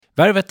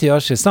Värvet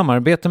görs i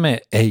samarbete med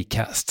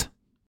Acast.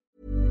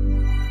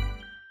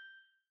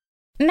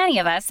 Many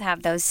of us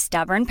have those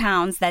stubborn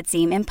pounds that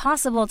seem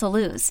impossible to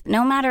lose,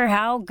 no matter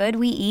how good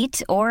we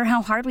eat or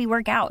how hard we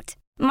work out.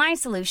 My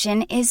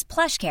solution is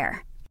PlushCare.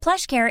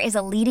 PlushCare is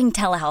a leading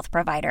telehealth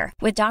provider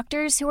with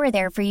doctors who are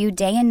there for you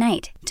day and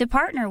night to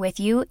partner with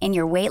you in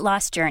your weight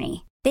loss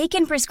journey. They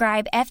can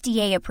prescribe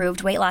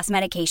FDA-approved weight loss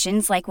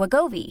medications like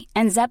Wegovy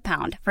and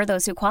Zepbound for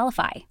those who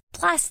qualify.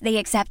 Plus, they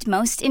accept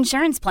most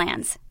insurance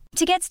plans.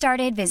 To get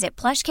started,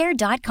 visit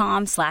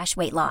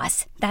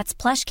plushcare.com/weightloss.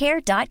 That's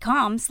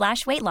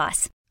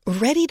plushcare.com/weightloss.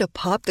 Ready to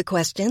pop the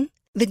question?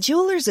 The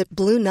jewelers at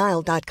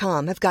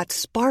BlueNile.com have got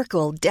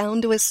sparkle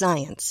down to a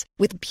science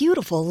with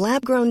beautiful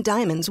lab-grown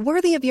diamonds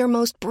worthy of your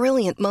most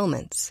brilliant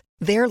moments.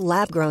 Their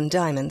lab-grown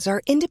diamonds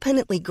are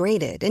independently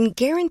graded and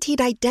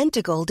guaranteed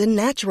identical to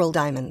natural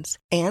diamonds,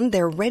 and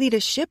they're ready to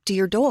ship to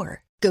your door.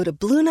 Go to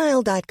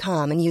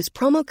BlueNile.com and use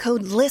promo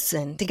code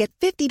LISTEN to get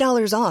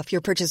 $50 off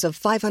your purchase of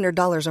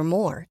 $500 or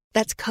more.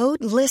 That's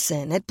code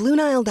LISTEN at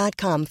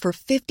BlueNile.com for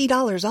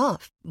 $50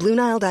 off.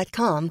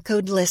 BlueNile.com,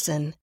 code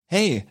LISTEN.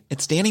 Hey,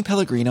 it's Danny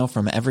Pellegrino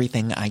from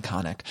Everything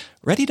Iconic.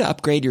 Ready to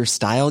upgrade your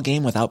style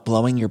game without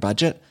blowing your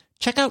budget?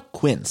 Check out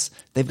Quince.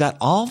 They've got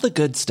all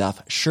the good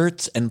stuff,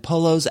 shirts and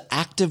polos,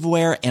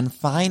 activewear, and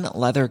fine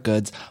leather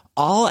goods,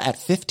 all at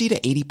 50 to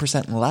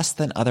 80% less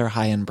than other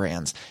high-end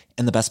brands.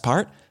 And the best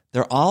part?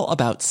 They're all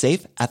about safe,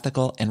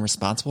 ethical, and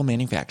responsible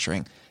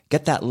manufacturing.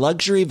 Get that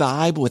luxury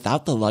vibe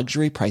without the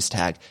luxury price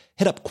tag.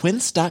 Hit up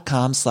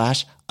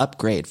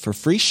quince.com/upgrade for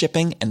free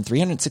shipping and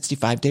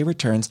 365-day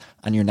returns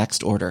on your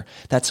next order.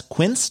 That's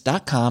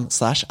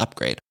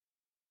quince.com/upgrade.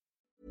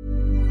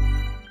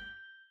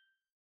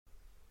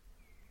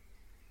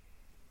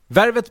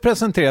 Värvet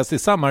presenteras i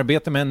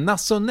samarbete med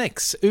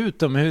Nasonex,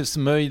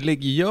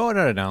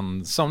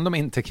 utomhusmöjliggöraren, som de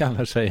inte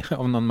kallar sig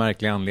av någon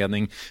märklig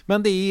anledning.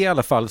 Men det är i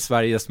alla fall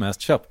Sveriges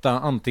mest köpta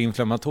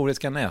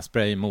antiinflammatoriska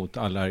nässpray mot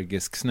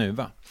allergisk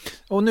snuva.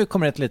 Och nu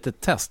kommer ett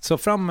litet test, så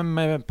fram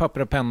med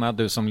papper och penna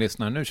du som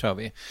lyssnar, nu kör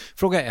vi.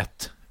 Fråga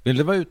 1. Vill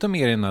du vara ute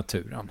mer i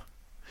naturen?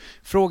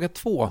 Fråga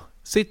 2.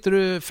 Sitter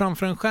du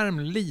framför en skärm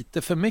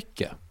lite för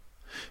mycket?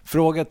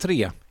 Fråga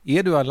 3.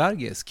 Är du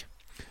allergisk?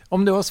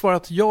 Om du har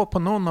svarat ja på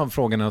någon av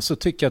frågorna så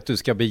tycker jag att du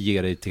ska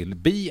bege dig till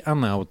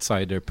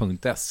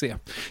beanoutsider.se.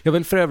 Jag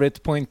vill för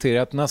övrigt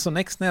poängtera att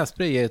Nasonex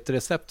nässpray är ett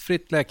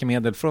receptfritt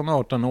läkemedel från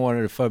 18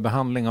 år för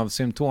behandling av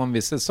symptom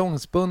vid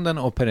säsongsbunden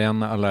och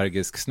perenn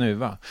allergisk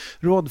snuva.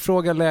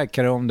 Rådfråga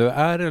läkare om du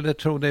är eller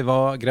tror dig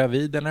vara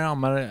gravid eller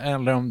ammar,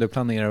 eller om du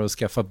planerar att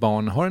skaffa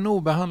barn, har en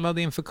obehandlad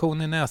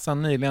infektion i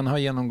näsan, nyligen har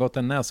genomgått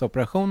en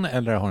näsoperation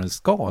eller har en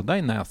skada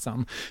i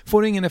näsan.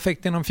 Får ingen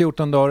effekt inom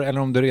 14 dagar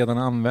eller om du redan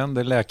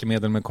använder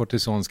läkemedel med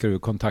kortison ska du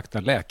kontakta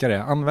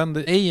läkare. Använd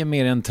ej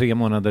mer än 3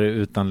 månader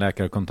utan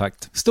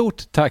läkarkontakt.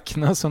 Stort tack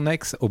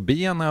Nasonex och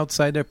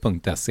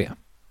beanoutsider.se.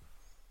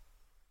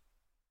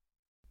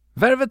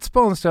 Värvet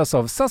sponsras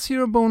av SAS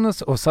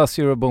Eurobonus och SAS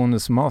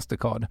Eurobonus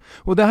Mastercard.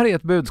 Och det här är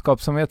ett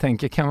budskap som jag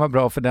tänker kan vara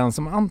bra för den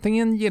som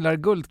antingen gillar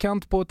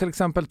guldkant på till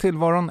exempel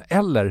tillvaron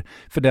eller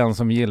för den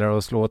som gillar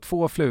att slå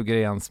 2 flugor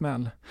i en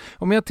smäll.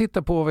 Om jag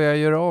tittar på vad jag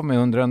gör av med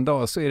under en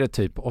dag så är det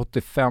typ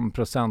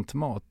 85%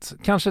 mat.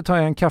 Kanske tar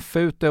jag en kaffe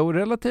ute och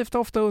relativt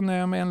ofta unnar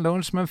jag mig en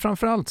lunch, men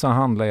framförallt så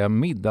handlar jag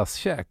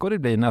middagskäk och det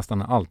blir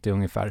nästan alltid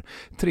ungefär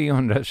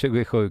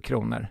 327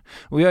 kronor.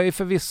 Och jag är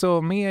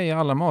förvisso med i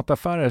alla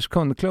mataffärers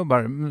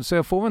kundklubbar så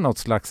jag får väl något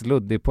slags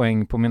luddig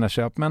poäng på mina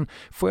köp, men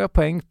får jag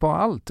poäng på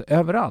allt,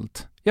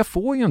 överallt? Jag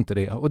får ju inte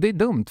det och det är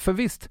dumt, för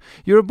visst,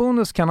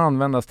 Eurobonus kan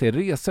användas till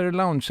resor,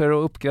 lounger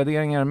och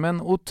uppgraderingar,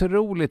 men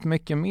otroligt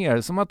mycket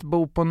mer, som att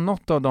bo på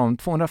något av de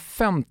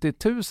 250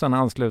 000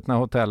 anslutna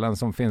hotellen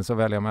som finns att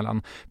välja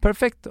mellan.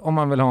 Perfekt om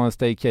man vill ha en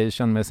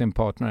staycation med sin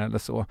partner eller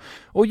så.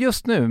 Och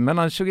just nu,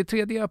 mellan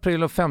 23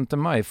 april och 5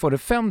 maj, får du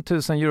 5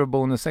 000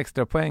 Eurobonus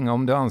extra poäng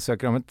om du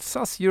ansöker om ett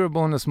SAS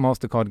Eurobonus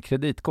Mastercard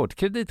kreditkort.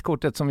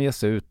 Kreditkortet som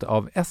ges ut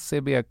av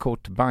SEB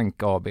Kort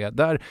Bank AB,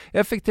 där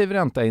effektiv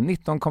ränta är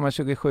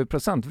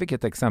 19,27%.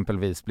 Vilket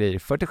exempelvis blir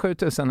 47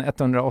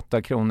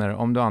 108 kronor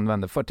om du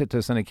använder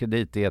 40 000 i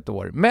kredit i ett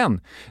år.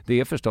 Men det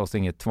är förstås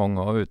inget tvång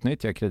att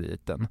utnyttja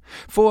krediten.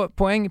 Få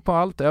poäng på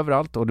allt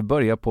överallt och du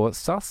börjar på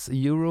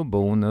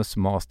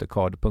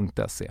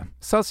SAS-Eurobonus-Mastercard.se.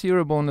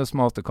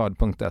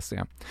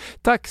 SAS-Eurobonus-Mastercard.se.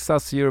 Tack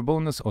SAS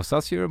Eurobonus och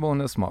SAS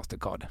Eurobonus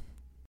Mastercard.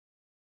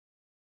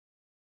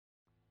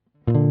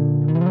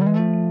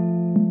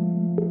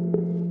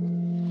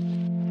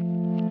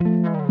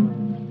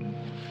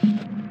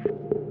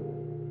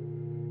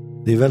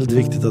 Det är väldigt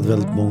viktigt att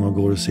väldigt många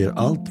går och ser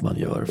allt man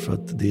gör, för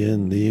att det är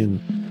en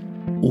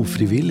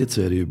ofrivilligt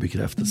så är det ju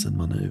bekräftelsen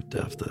man är ute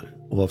efter,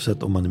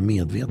 oavsett om man är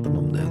medveten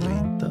om det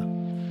eller inte.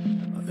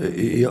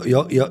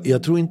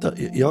 Jag tror inte,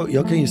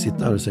 jag kan ju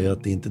sitta här och säga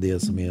att det är inte det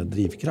som är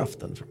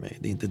drivkraften för mig,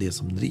 det är inte det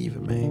som driver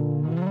mig,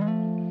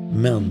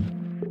 men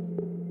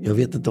jag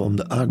vet inte om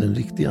det är den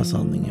riktiga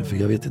sanningen, för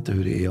jag vet inte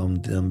hur det är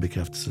om den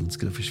bekräftelsen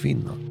skulle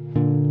försvinna.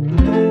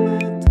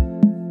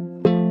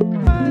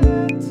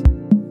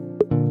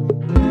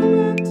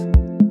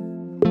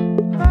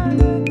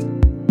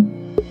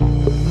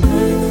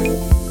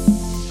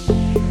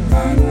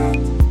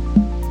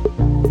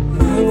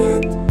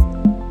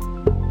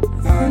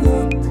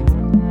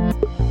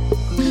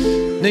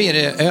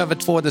 över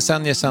 2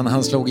 decennier sedan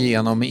han slog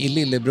igenom i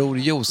lillebror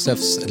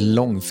Josefs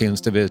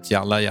långfilmsdebut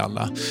Jalla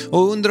Jalla.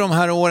 Och under de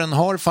här åren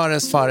har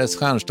Fares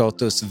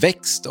stjärnstatus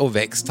växt och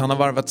växt. Han har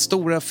varvat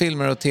stora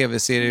filmer och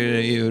tv-serier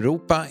i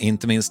Europa,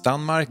 inte minst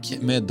Danmark,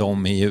 med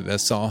dem i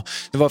USA.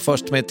 Det var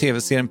först med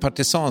tv-serien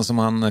Partisan som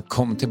han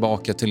kom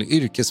tillbaka till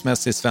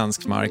yrkesmässig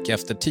svensk mark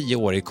efter 10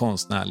 år i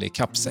konstnärlig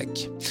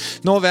kappsäck.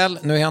 Nåväl,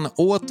 nu är han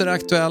åter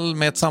aktuell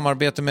med ett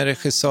samarbete med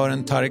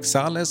regissören Tareq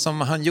Saleh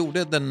som han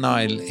gjorde The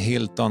Nile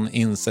Hilton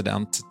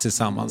Incident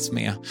tillsammans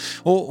med.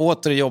 Och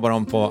åter jobbar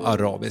de på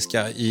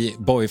arabiska i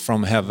Boy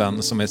from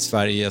Heaven som är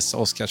Sveriges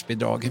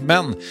Oscarsbidrag.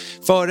 Men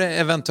före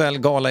eventuell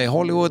gala i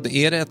Hollywood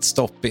är det ett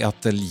stopp i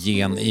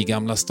ateljén i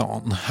Gamla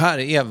stan. Här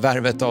är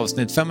Värvet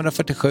avsnitt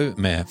 547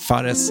 med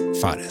Fares.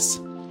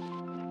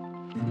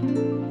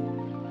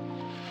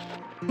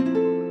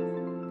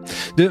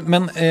 Du,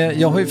 men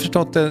jag har ju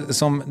förstått det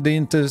som, det är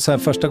inte så här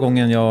första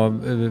gången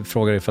jag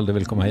frågar ifall du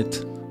vill komma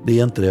hit. Det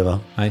är inte det, va?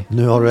 Nej.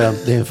 Nu har du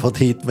äntligen fått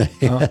hit mig.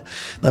 Ja.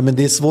 Nej, men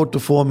det är svårt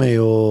att få mig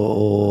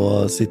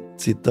att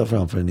sitta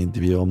framför en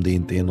intervju om det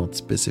inte är något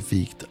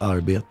specifikt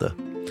arbete.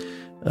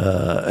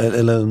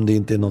 Eller om det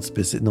inte är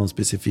någon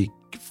specifik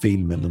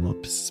film eller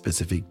något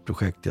specifikt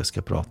projekt jag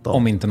ska prata om.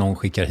 Om inte någon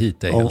skickar hit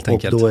dig helt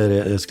enkelt. Och då är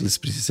det, jag skulle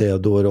precis säga,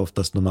 då är det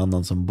oftast någon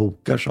annan som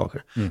bokar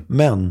saker. Mm.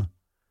 Men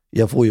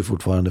jag får ju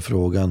fortfarande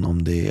frågan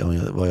om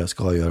vad jag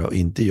ska göra och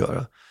inte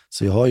göra.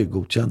 Så jag har ju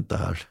godkänt det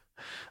här.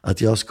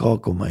 Att jag ska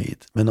komma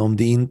hit. Men om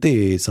det inte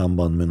är i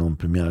samband med någon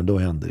premiär, då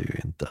händer det ju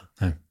inte.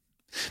 Nej.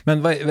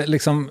 Men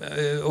liksom,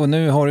 och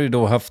nu har du ju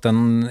då haft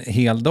en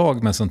hel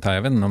dag med sånt här.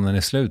 Jag vet inte om den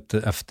är slut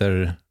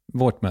efter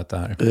vårt möte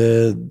här.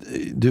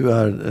 Du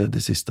är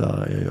det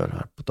sista jag gör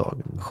här på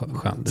dagen.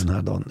 Skönt. Den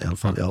här dagen i alla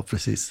fall, ja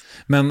precis.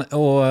 Men,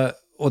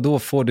 och då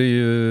får du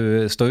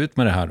ju stå ut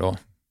med det här då.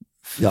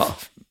 Ja.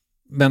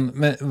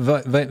 Men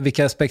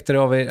vilka aspekter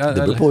av er... Det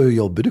beror på hur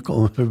jobbig du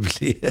kommer att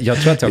bli.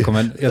 Jag tror att jag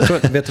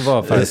kommer... vet du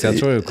vad, Fares? Jag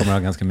tror att du kommer att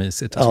ha ganska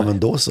mysigt. Ja, men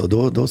då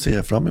så. Då ser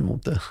jag fram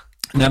emot det.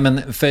 Nej,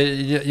 men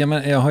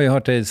jag har ju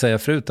hört dig säga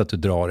förut att du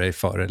drar dig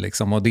för det.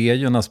 Liksom, och det är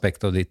ju en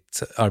aspekt av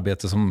ditt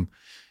arbete som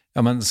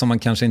man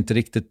kanske inte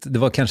riktigt... Det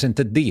var kanske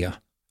inte det,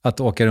 att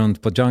åka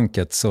runt på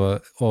junkets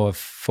och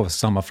få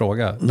samma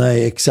fråga.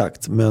 Nej,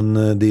 exakt.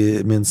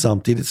 Men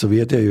samtidigt så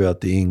vet jag ju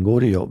att det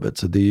ingår i jobbet.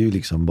 Så det är ju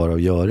liksom bara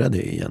att göra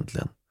det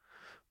egentligen.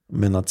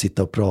 Men att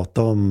sitta och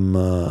prata om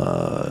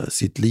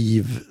sitt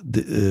liv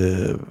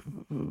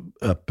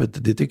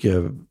öppet, det tycker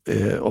jag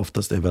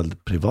oftast är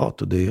väldigt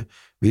privat och det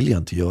vill jag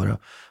inte göra.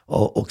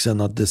 Och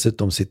sen att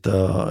dessutom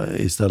sitta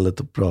istället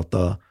och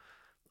prata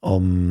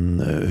om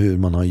hur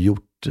man har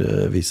gjort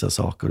vissa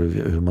saker och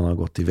hur man har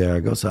gått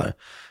tillväga och så här.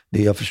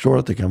 Jag förstår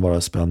att det kan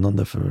vara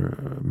spännande för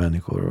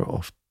människor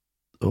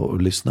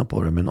att lyssna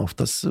på det, men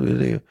oftast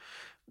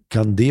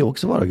kan det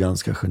också vara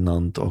ganska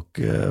genant och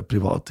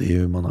privat i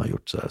hur man har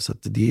gjort så här. Så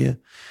att det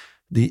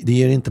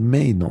ger inte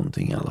mig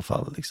någonting i alla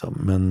fall. Liksom.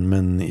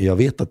 Men jag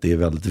vet att det är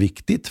väldigt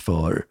viktigt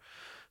för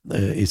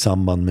i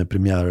samband med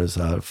premiärer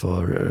så här,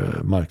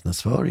 för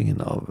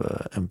marknadsföringen av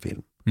en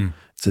film. Mm.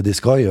 Så det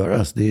ska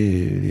göras.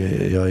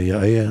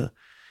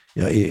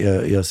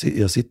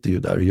 Jag sitter ju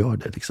där och gör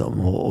det. Liksom.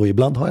 Och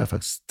ibland har jag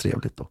faktiskt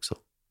trevligt också.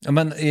 Ja,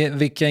 men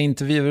vilka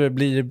intervjuer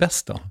blir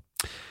bäst då?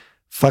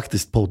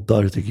 Faktiskt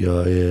poddar tycker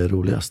jag är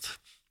roligast.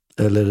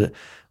 Eller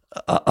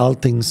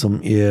allting som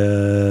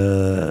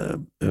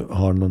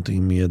har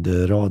någonting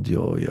med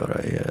radio att göra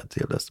är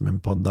trevligast. Men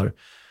poddar,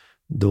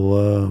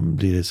 då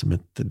blir det som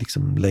ett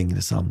liksom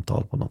längre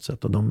samtal på något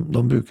sätt. Och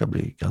de brukar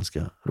bli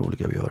ganska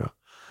roliga att göra.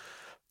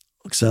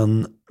 Och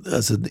sen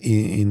alltså,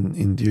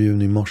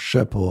 intervjun i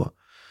morse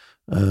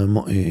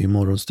i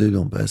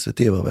morgonstudion på SVT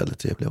var väldigt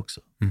trevlig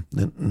också.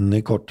 Mm. Den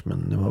är kort,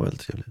 men det var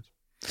väldigt trevligt.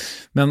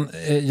 Men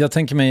jag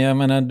tänker mig, jag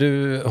menar,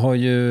 du har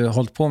ju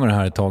hållit på med det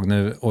här ett tag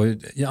nu och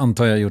jag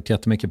antar jag har gjort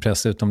jättemycket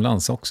press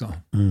utomlands också.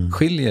 Mm.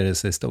 Skiljer det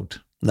sig stort?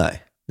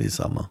 Nej, det är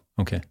samma.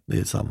 Okay. Det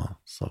är samma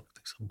sak.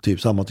 Liksom.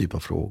 Samma typ av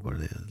frågor.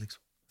 Det är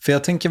liksom. För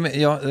jag tänker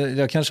mig,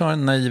 jag kanske har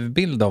en naiv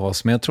bild av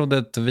oss, men jag trodde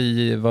att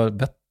vi var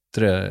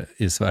bättre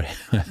i Sverige.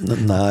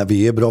 Nej,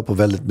 vi är bra på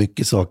väldigt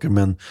mycket saker,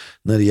 men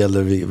när det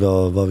gäller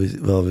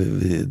vad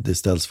det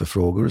ställs för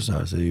frågor och så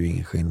här så är det ju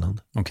ingen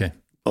skillnad. Okej. Okay.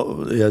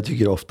 Jag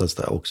tycker oftast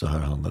det också här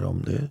handlar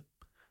om det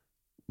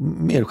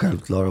mer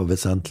självklara och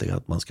väsentliga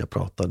att man ska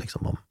prata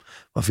liksom om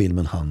vad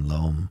filmen handlar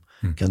om.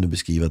 Mm. Kan du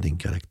beskriva din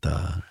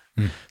karaktär?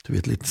 Mm. Du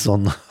vet, lite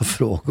sådana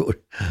frågor.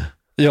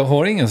 Jag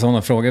har ingen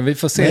sådana frågor. Vi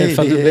får se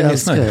ifall du blir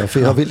missnöjd. För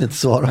jag vill inte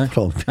svara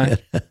på dem mer.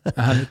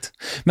 Härligt.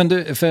 Men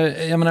du, för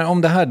jag menar,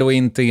 om det här då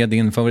inte är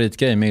din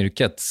favoritgrej med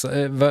yrket,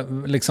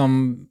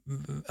 liksom,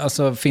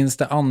 alltså, finns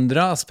det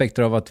andra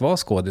aspekter av att vara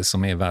skådis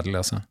som är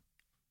värdelösa?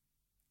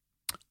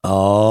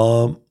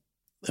 Ja,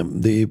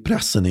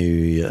 pressen är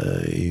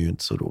ju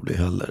inte så rolig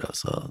heller.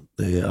 Alltså.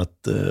 Det är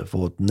att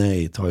få ett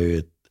nej tar ju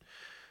ett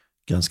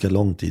ganska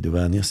lång tid att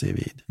vänja sig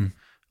vid. Mm.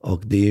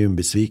 Och det är ju en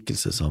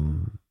besvikelse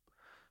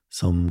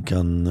som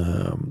kan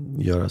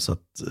göra så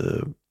att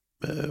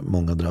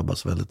många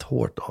drabbas väldigt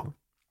hårt av.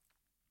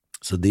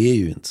 Så det är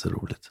ju inte så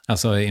roligt.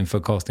 Alltså inför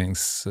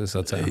castings så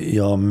att säga?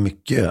 Ja,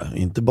 mycket.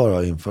 Inte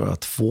bara inför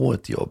att få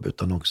ett jobb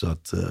utan också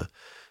att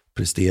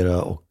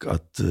prestera och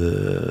att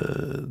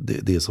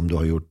det som du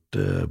har gjort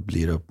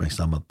blir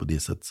uppmärksammat på det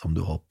sätt som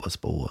du hoppas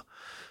på.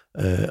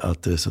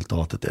 Att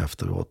resultatet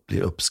efteråt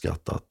blir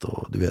uppskattat.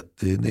 Och du vet,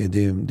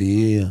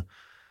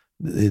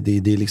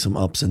 det är liksom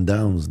ups and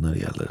downs när det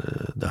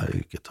gäller det här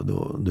yrket.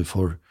 Och du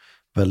får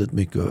väldigt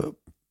mycket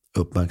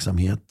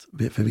uppmärksamhet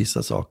för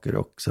vissa saker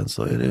och sen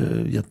så är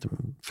det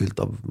jättefyllt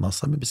av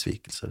massor med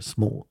besvikelser,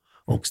 små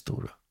och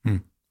stora. Mm.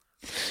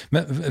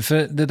 Men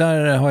för det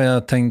där har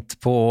jag tänkt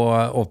på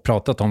och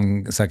pratat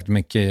om säkert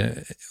mycket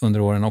under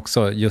åren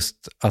också,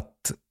 just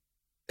att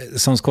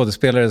som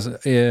skådespelare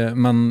är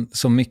man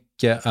så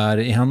mycket är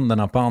i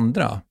händerna på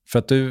andra. För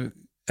att du,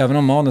 även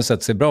om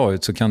manuset ser bra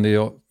ut så kan det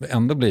ju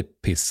ändå bli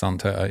piss,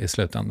 antar jag, i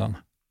slutändan.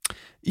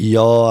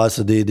 Ja,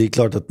 alltså det är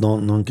klart att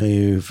någon kan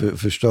ju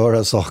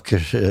förstöra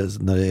saker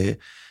när det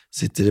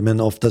sitter. Men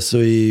ofta så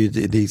är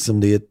det liksom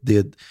det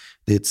är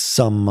ett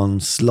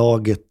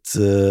sammanslaget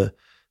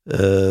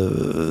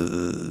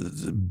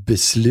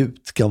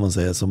beslut kan man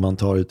säga, som man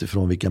tar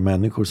utifrån vilka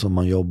människor som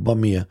man jobbar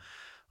med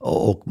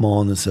och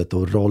manuset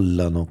och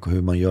rollen och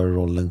hur man gör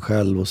rollen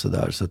själv och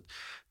sådär. Så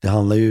det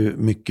handlar ju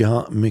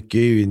mycket är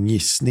ju en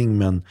gissning,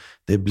 men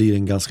det blir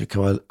en ganska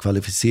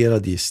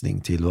kvalificerad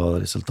gissning till vad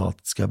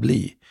resultatet ska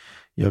bli.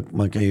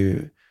 Man kan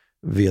ju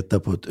veta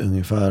på ett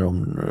ungefär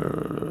om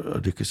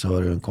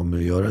regissören kommer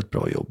att göra ett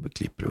bra jobb i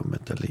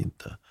klipprummet eller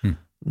inte.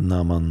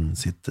 När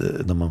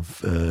man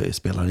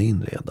spelar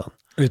in redan.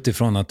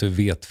 Utifrån att du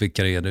vet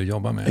vilka det är du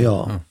jobbar med.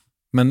 Ja.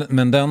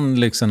 Men den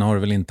lyxen har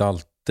du väl inte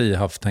alltid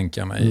haft,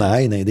 tänker jag mig?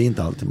 Nej, det är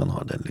inte alltid man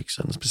har den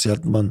lyxen.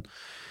 Speciellt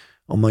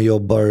om man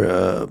jobbar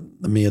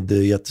med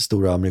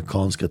jättestora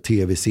amerikanska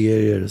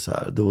tv-serier så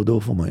här,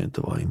 då får man ju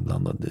inte vara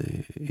inblandad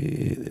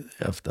i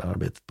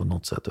efterarbetet på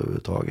något sätt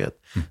överhuvudtaget.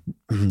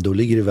 Då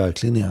ligger det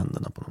verkligen i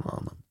händerna på någon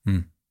annan.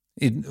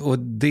 Och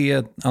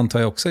det antar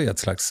jag också är ett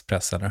slags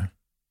press, eller?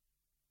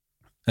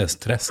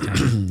 Stress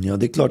kanske? Ja,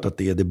 det är klart att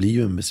det blir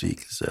ju en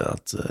besvikelse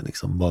att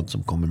liksom, vad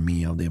som kommer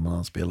med av det man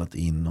har spelat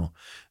in och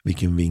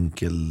vilken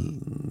vinkel,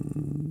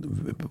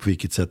 på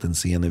vilket sätt en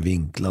scen är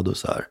vinklad och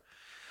så här.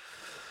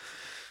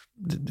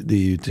 Det är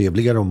ju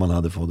trevligare om man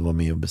hade fått vara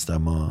med och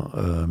bestämma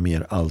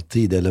mer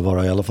alltid, eller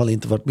vara i alla fall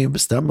inte varit med och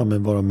bestämma,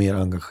 men vara mer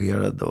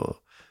engagerad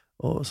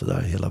och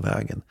sådär hela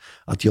vägen.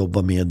 Att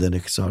jobba med en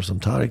regissör som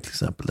Tareq till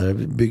exempel, där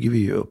bygger vi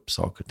ju upp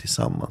saker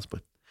tillsammans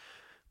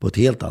på ett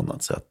helt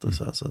annat sätt. Och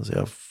så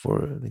jag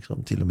får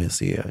liksom till och med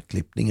se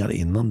klippningar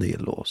innan det är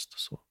låst. Och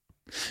så.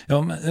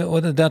 Ja,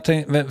 och det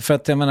där, för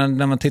att jag menar,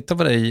 när man tittar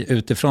på dig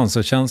utifrån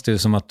så känns det ju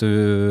som att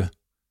du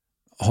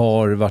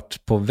har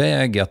varit på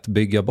väg att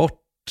bygga bort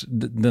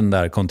den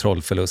där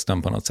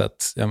kontrollförlusten på något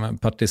sätt. Ja, men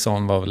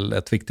Partisan var väl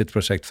ett viktigt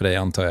projekt för dig,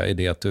 antar jag, i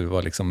det att du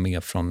var liksom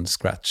med från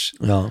scratch.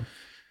 Ja.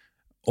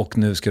 Och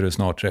nu ska du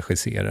snart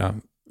regissera.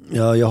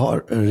 Ja, jag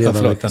har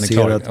redan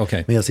regisserat,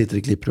 okay. Men jag sitter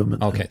i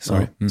klipprummet. Okay,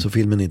 sorry. Så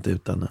filmen är inte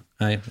ut ännu.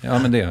 Nej, ja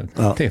men det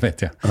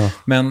vet jag. Ja.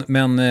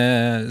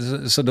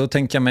 Men så då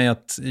tänker jag mig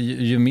att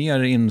ju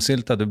mer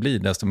insyltad du blir,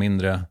 desto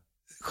mindre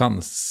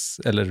chans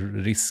eller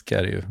risk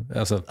är det ju.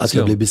 Alltså, att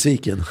jag blir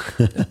besviken.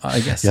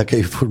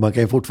 Man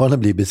kan ju fortfarande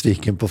bli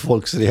besviken på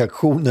folks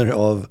reaktioner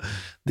av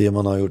det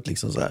man har gjort.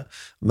 Liksom så här.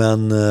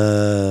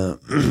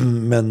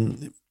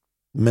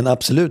 Men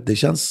absolut, det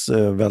känns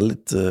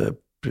väldigt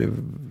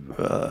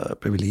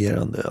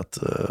privilegierande att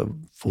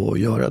få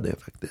göra det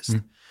faktiskt.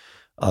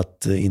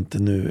 Att inte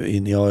nu,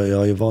 jag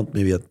är ju vant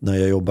med att när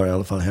jag jobbar i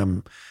alla fall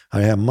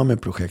här hemma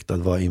med projekt, att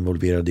vara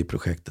involverad i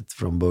projektet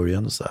från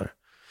början och så här.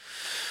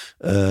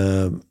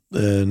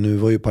 Nu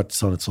var ju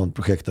Partisan ett sånt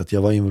projekt att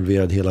jag var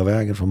involverad hela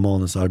vägen från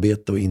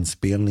manusarbete och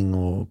inspelning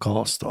och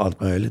cast och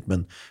allt möjligt,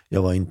 men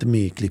jag var inte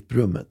med i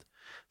klipprummet.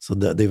 Så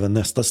det var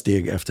nästa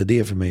steg efter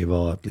det för mig,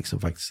 var att liksom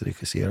faktiskt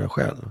regissera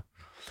själv.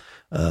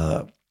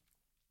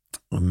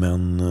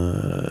 Men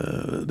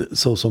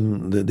så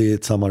som det är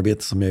ett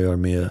samarbete som jag gör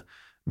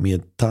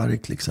med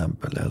Tareq till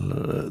exempel,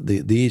 eller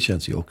det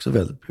känns ju också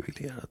väldigt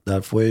privilegierat.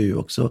 Där får jag ju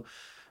också,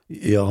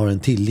 jag har en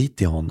tillit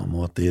till honom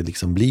och att det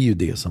liksom blir ju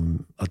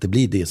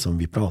det som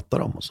vi pratar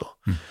om och så.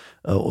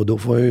 Och då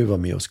får jag ju vara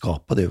med och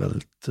skapa det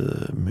väldigt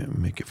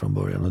mycket från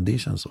början, och det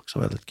känns också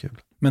väldigt kul.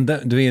 Men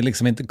du är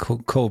liksom inte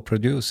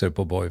co-producer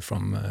på Boy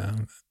from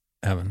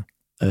Heaven?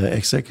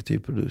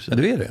 Executive producer. Ja,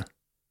 du är det?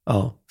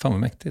 Ja. Fan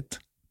vad mäktigt.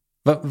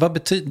 Vad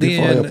betyder det? Det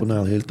får jag på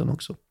Nile Hilton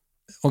också.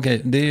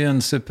 Okej, det är ju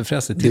en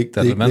superfräsig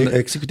titel. Men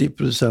exekutiv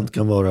producent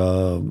kan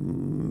vara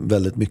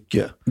väldigt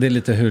mycket. Det är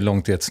lite hur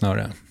långt är ett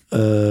snöre?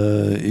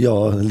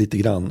 Ja, lite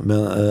grann.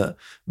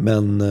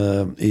 Men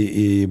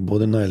i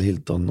både Nile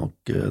Hilton och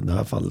det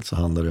här fallet så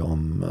handlar det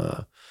om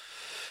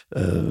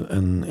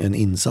en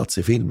insats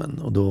i filmen.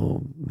 Och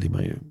då blir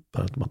man ju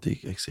per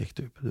automatik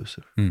executive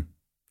producer.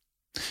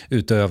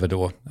 Utöver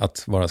då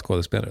att vara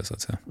skådespelare så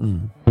att säga.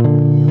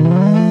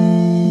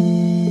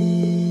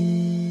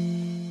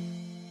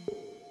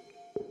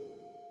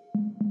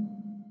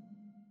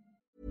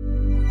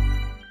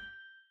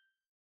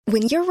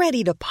 When you're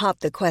ready to pop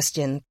the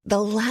question,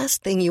 the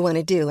last thing you want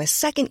to do is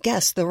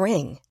second-guess the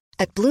ring.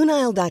 At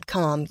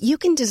BlueNile.com, you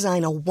can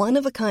design a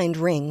one-of-a-kind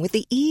ring with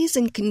the ease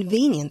and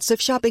convenience of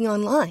shopping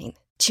online.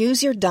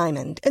 Choose your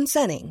diamond and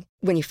setting.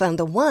 When you find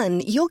the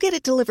one, you'll get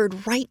it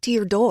delivered right to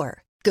your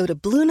door. Go to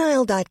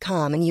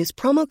BlueNile.com and use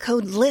promo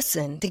code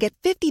LISTEN to get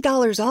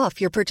 $50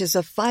 off your purchase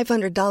of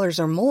 $500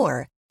 or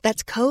more.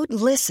 That's code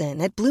LISTEN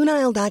at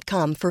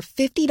BlueNile.com for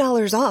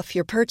 $50 off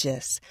your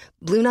purchase.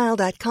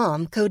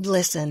 BlueNile.com, code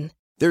LISTEN.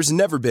 There's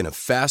never been a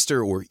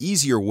faster or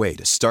easier way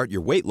to start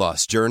your weight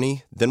loss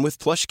journey than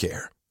with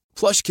PlushCare.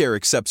 PlushCare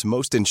accepts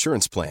most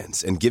insurance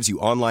plans and gives you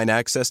online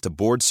access to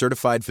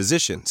board-certified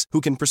physicians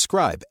who can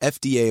prescribe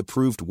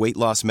FDA-approved weight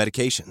loss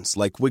medications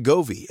like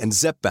Wegovy and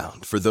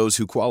Zepbound for those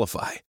who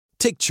qualify.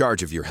 Take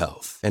charge of your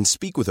health and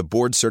speak with a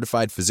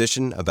board-certified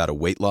physician about a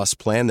weight loss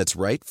plan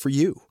that's right for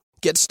you.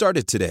 Get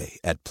started today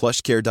at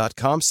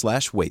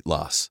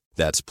plushcare.com/weightloss.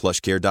 That's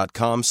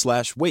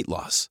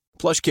plushcare.com/weightloss.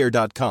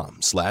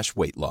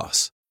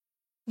 plushcare.com/weightloss.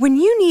 When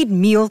you need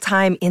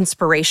mealtime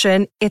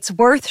inspiration, it's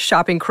worth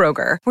shopping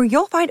Kroger, where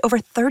you'll find over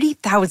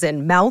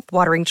 30,000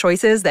 mouth-watering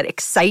choices that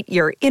excite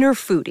your inner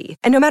foodie.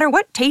 And no matter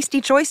what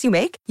tasty choice you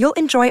make, you'll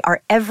enjoy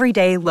our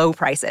everyday low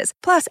prices,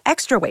 plus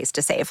extra ways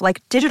to save,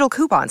 like digital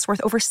coupons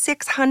worth over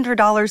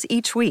 $600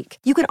 each week.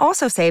 You can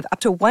also save up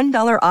to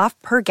 $1 off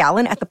per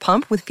gallon at the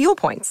pump with fuel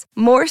points.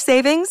 More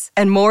savings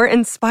and more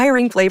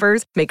inspiring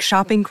flavors make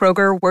shopping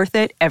Kroger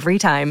worth it every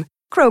time.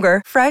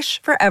 Kroger,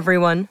 fresh for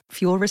everyone.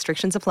 Fuel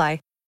restrictions apply.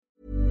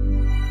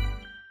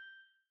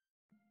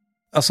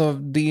 Alltså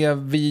det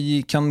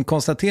vi kan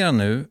konstatera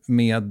nu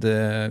med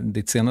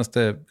ditt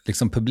senaste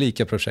liksom,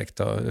 publika projekt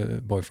då,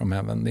 Boy From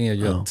Heaven, det är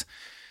ju att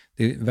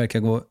det verkar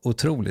gå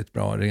otroligt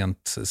bra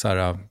rent så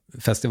här,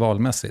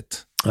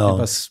 festivalmässigt.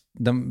 Ja.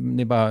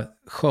 Ni bara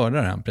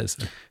skördar här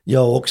priser.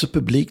 Ja, också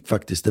publikt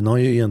faktiskt. Den har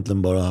ju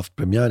egentligen bara haft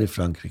premiär i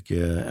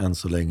Frankrike än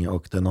så länge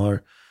och den har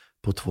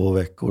på 2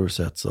 veckor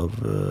setts av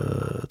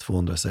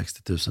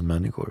 260 000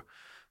 människor.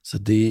 Så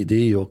det är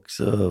ju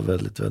också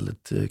väldigt,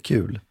 väldigt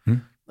kul.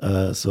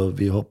 Så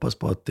vi hoppas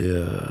på att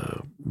det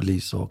blir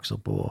så också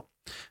på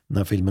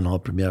när filmen har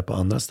premiär på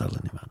andra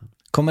ställen i världen.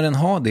 Kommer den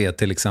ha det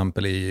till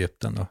exempel i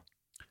Egypten då?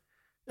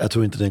 Jag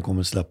tror inte den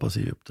kommer släppas i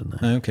Egypten.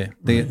 Nej, okej.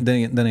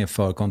 Den är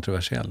för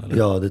kontroversiell, eller?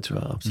 Ja, det tror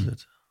jag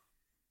absolut.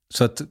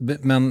 Så att,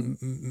 men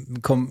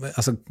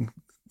alltså,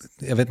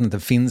 jag vet inte,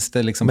 finns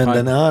det liksom... Men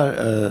den är,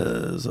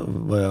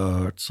 vad jag har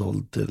hört,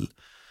 såld till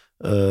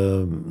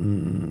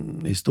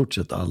i stort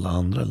sett alla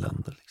andra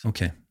länder. Liksom.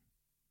 Okej.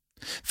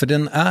 För det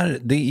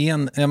är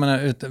en, jag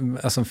menar,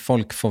 alltså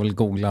folk får väl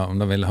googla om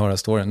de vill höra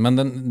storyn, men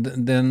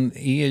den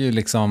är ju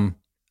liksom,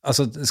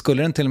 alltså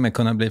skulle den till och med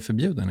kunna bli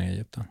förbjuden i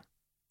Egypten?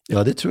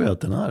 Ja, det tror jag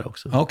att den är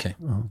också. Okej.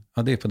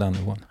 Ja, det är på den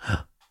nivån.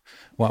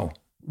 Wow.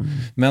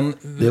 Men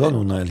det var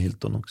nog Nile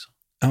Hilton också.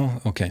 Ja,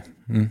 okej.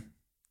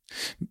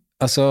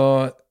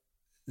 Alltså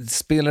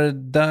spelar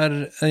det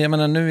där, jag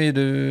menar nu är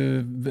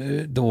du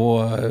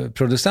då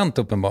producent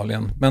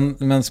uppenbarligen,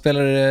 men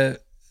spelar det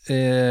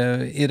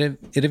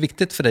är det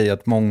viktigt för dig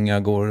att många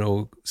går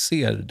och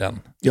ser den?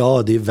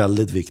 Ja, det är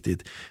väldigt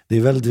viktigt. Det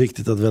är väldigt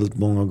viktigt att väldigt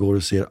många går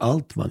och ser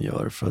allt man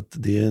gör. För att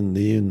det är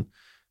en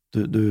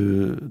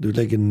du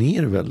lägger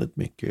ner väldigt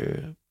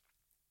mycket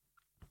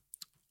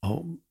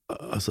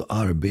alltså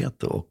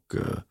arbete och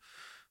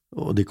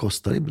det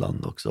kostar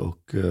ibland också.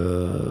 Och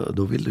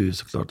då vill du ju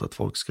såklart att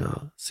folk ska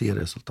se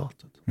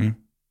resultatet.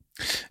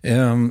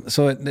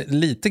 Så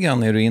lite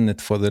grann är du in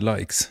it for the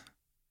likes?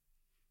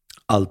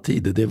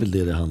 Alltid, det är väl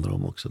det handlar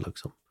om också.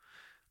 Liksom.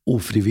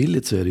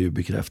 Ofrivilligt så är det ju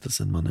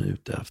bekräftelsen man är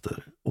ute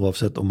efter.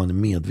 Oavsett om man är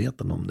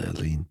medveten om det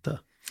eller inte.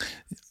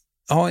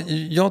 Ja,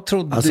 jag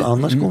trodde... Alltså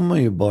annars kommer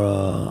man ju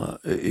bara...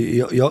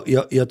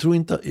 Jag tror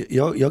inte...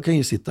 Jag kan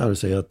ju sitta här och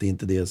säga att det är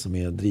inte det som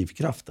är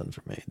drivkraften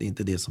för mig. Det är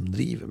inte det som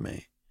driver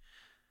mig.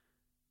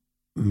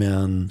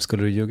 Men...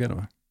 Skulle du ljuga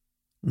då?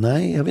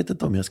 Nej, jag vet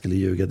inte om jag skulle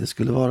ljuga. Det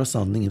skulle vara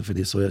sanningen, för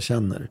det är så jag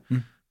känner.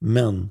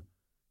 Men...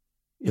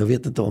 Jag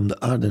vet inte om det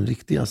är den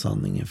riktiga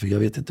sanningen. För jag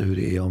vet inte hur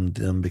det är om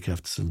den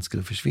bekräftelsen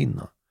skulle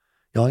försvinna.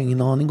 Jag har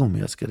ingen aning om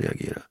hur jag ska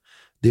reagera.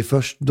 Det är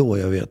först då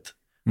jag vet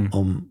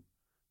om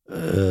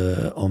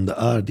det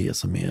är det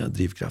som är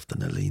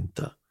drivkraften eller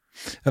inte.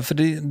 Ja, för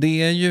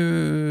det är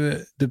ju...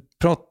 Du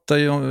pratar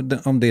ju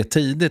om det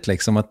tidigt.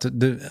 Liksom, att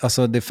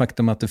alltså det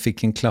faktum att du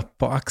fick en klapp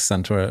på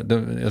axeln, tror jag.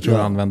 Jag tror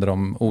jag använder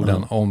de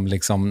orden om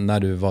liksom, när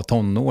du var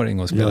tonåring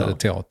och spelade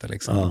teater.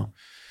 Liksom. Ja.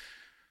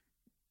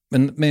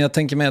 Men jag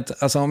tänker mig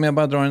att alltså, om jag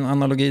bara drar en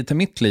analogi till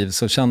mitt liv,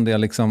 så kände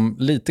jag liksom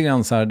lite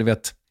grann så här, du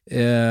vet,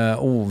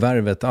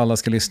 värvet, alla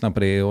ska lyssna på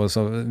det och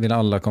så vill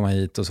alla komma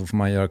hit och så får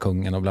man göra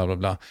kungen och bla bla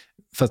bla.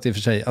 Fast i och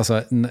för sig,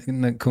 alltså,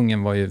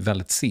 kungen var ju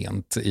väldigt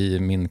sent i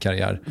min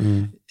karriär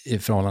i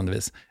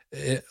förhållandevis.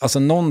 Alltså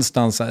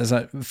någonstans så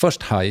här,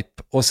 först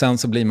hype och sen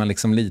så blir man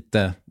liksom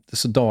lite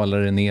så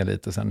dalar det ner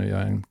lite, sen nu gör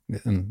jag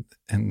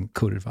en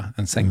kurva,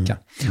 en sänka.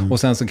 Och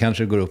sen så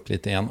kanske det går upp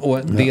lite igen.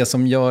 Och det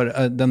som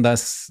gör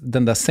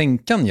den där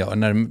sänkan gör,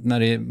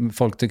 när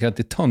folk tycker att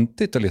det är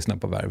töntigt att lyssna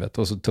på Värvet,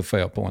 och så tuffar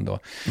jag på ändå.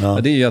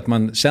 Det är ju att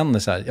man känner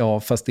så här,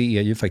 fast det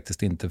är ju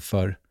faktiskt inte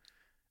för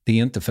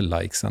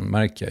likesen,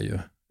 märker jag ju.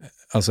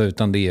 Alltså,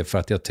 utan det är för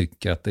att jag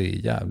tycker att det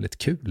är jävligt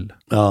kul.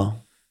 Ja.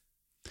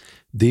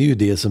 Det är ju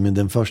det som är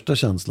den första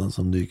känslan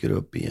som dyker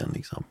upp igen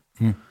liksom.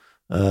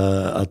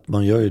 Att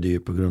man gör ju det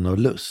på grund av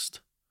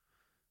lust.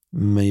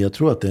 Men jag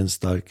tror att det är en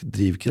stark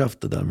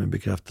drivkraft det där med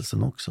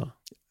bekräftelsen också.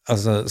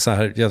 Alltså så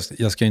här,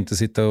 jag ska ju inte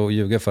sitta och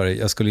ljuga för dig.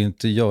 Jag skulle ju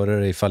inte göra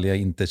det ifall jag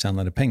inte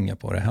tjänade pengar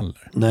på det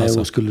heller. Nej, alltså,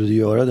 och skulle du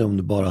göra det om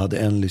du bara hade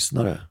en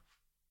lyssnare?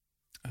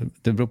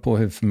 Det beror på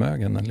hur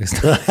förmögen en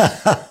lyssnare.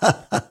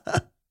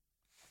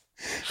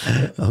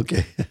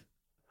 Okej.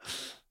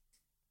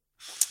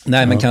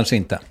 Nej, men kanske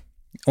inte.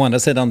 Å andra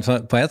sidan,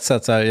 på ett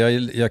sätt så här,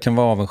 jag kan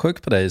vara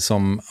avundsjuk på dig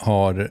som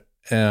har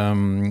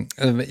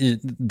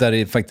där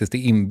det faktiskt är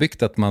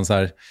inbyggt att man så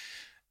här,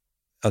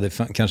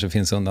 det kanske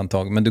finns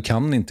undantag, men du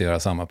kan inte göra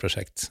samma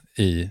projekt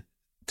i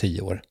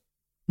 10 år.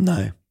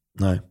 Nej.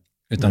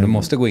 Utan du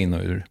måste gå in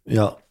och ur.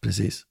 Ja,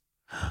 precis.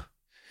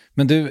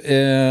 Men du,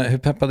 hur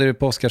peppade du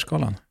på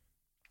Oscarsgalan?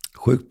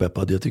 Sjukt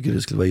peppad. Jag tycker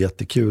det skulle vara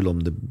jättekul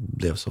om det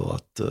blev så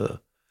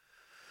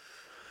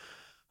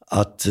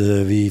att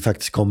vi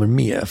faktiskt kommer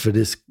med. För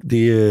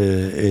det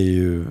är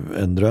ju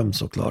en dröm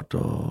såklart.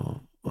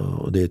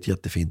 Och det är ett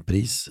jättefint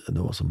pris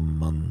då som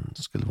man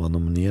skulle vara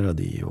nominerad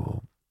i.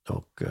 Och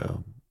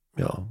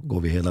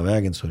går vi hela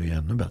vägen så är det ju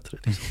ännu bättre.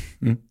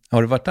 Liksom.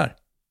 Har du varit där?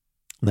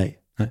 Nej.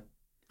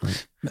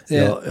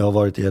 Jag har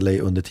varit i LA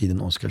under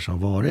tiden Oscars har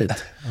varit.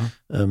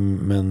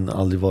 Men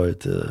aldrig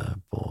varit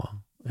på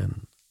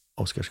en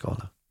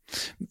Oscarsgala.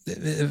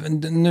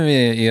 Nu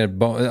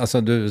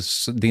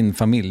är din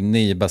familj,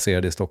 ni är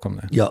baserade i Stockholm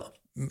nu? Ja.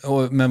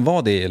 Men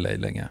var det i LA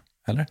länge,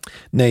 eller?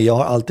 Nej, jag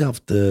har alltid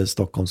haft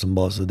Stockholm som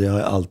bas, och det har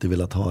jag alltid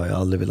velat ha. Jag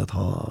har aldrig velat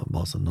ha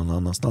basen någon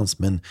annanstans.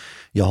 Men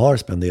jag har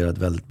spenderat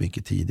väldigt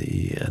mycket tid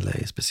i LA,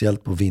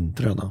 speciellt på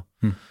vintrarna.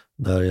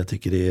 Där jag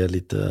tycker det är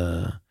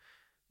lite...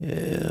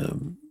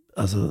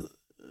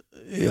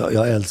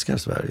 jag älskar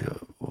Sverige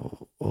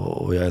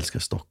och jag älskar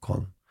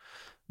Stockholm.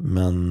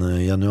 Men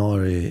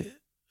januari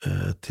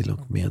till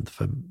och med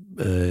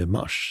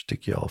mars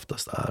tycker jag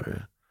oftast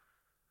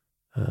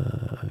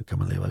kan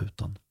man leva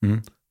utan.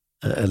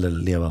 Eller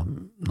leva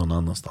någon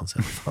annanstans i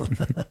alla fall.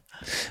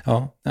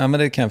 ja, men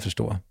det kan jag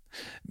förstå.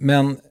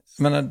 Men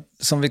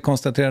som vi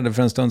konstaterade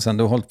för en stund sedan,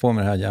 du har hållit på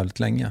med det här jävligt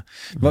länge.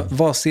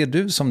 Vad ser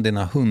du som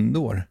dina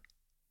hundår?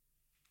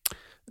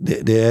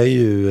 Det är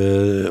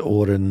ju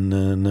åren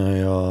när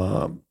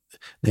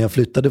jag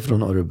flyttade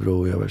från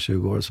Örebro, jag var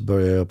 20 år, så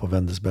började jag på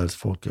Wendelsbergs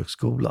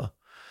folkhögskola.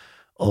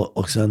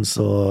 Och sen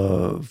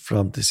så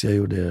fram tills jag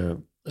gjorde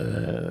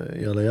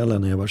Jalla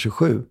när jag var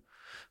 27,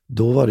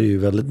 då var det ju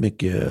väldigt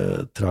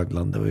mycket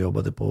tragglande och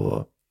jobbade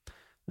på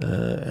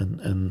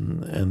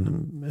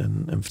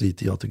en fri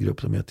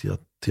teatergrupp som heter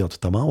Teater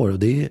Tamaur. Och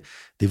det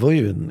var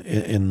ju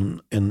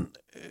en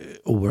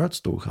oerhört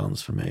stor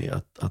chans för mig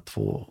att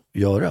få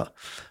göra.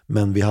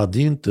 Men vi hade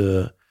ju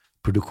inte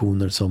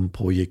produktioner som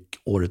pågick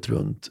året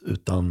runt,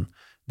 utan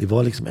det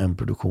var liksom en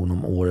produktion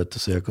om året,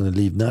 så jag kunde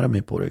livnära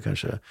mig på det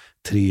kanske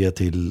 3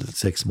 till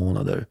 6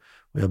 månader.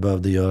 Och jag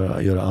behövde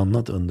göra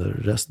annat under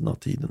resten av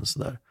tiden och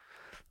sådär.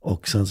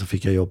 Och sen så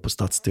fick jag jobb på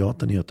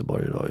Stadsteatern i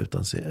Göteborg idag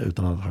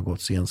utan att ha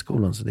gått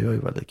scenskolan, så det var ju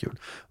väldigt kul.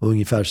 Och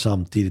ungefär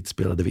samtidigt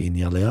spelade vi in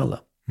Jalla.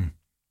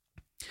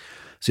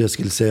 Så jag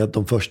skulle säga att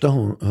de första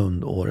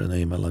hundåren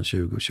är mellan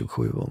 20 och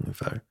 27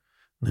 ungefär,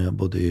 när jag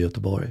bodde i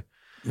Göteborg.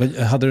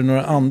 Hade du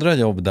några andra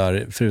jobb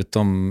där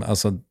förutom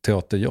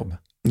teaterjobb?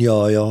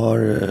 Ja, jag har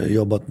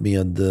jobbat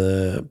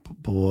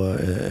på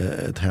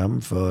ett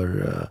hem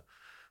för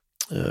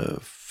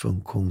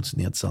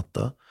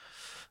funktionsnedsatta.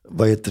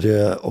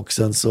 Och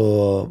sen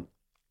så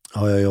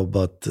har jag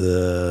jobbat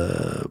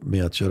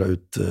med att köra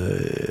ut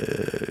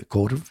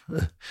korv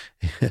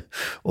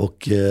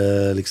och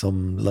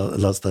liksom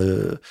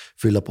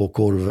fylla på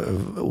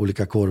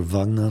olika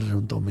korvvagnar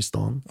runt om i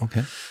stan.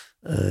 Okay.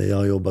 Jag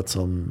har jobbat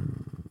som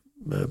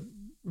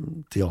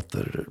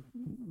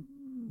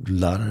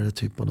teaterlärare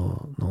typ på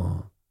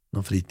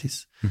någon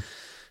fritids.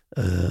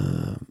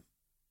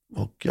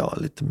 Och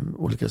lite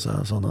olika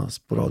sådana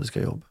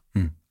sporadiska jobb.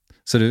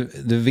 Så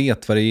du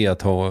vet vad det är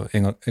att ha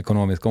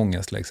ekonomisk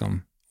ångest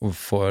liksom?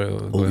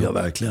 Ja,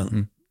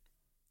 verkligen.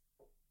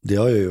 Det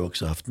har jag ju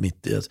också haft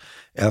mitt i.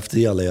 Efter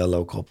Jalla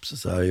och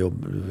Kops så här, jag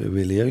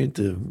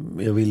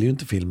vill ju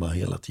inte filma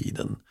hela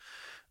tiden.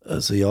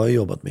 Så jag har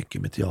jobbat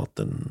mycket med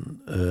teatern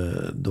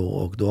då,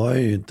 och då har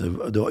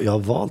jag har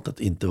valt att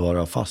inte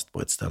vara fast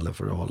på ett ställe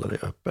för att hålla det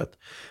öppet.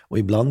 Och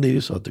ibland är det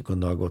ju så att det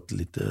kunde ha gått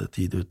lite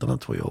tid utan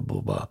att få jobb,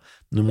 och bara,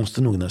 nu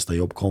måste nog nästa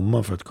jobb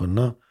komma för att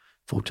kunna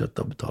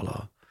fortsätta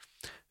betala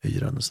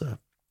hyran och så.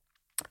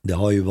 Det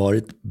har ju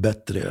varit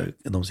bättre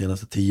de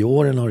senaste 10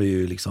 åren, har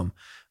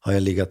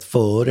jag legat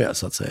före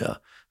så att säga.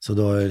 Så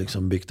då har jag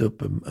liksom byggt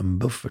upp en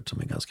buffert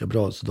som är ganska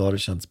bra, så då har det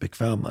känts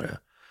bekvämare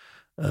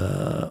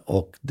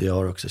Och det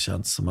har också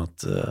känts som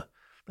att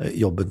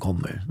jobben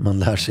kommer. Man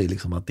lär sig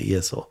liksom att det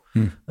är så.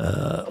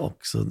 Och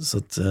så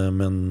att,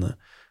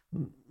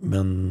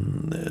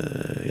 men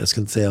jag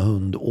skulle inte säga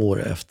 100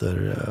 år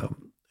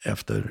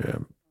efter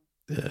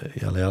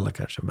Jalla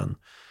kanske,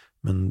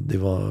 men det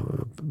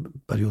var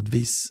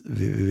periodvis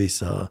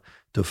vissa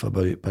tuffa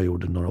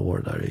perioder några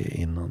år där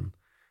innan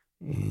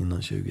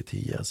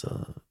 2010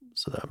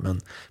 sådär.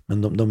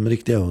 Men de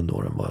riktiga 100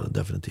 åren var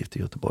definitivt i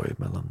Göteborg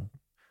mellan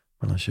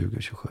 20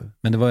 och 27.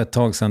 Men det var ett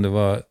tag sedan du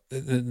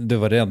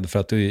var rädd för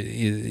att du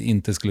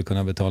inte skulle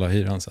kunna betala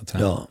hyran, så att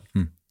säga. Ja.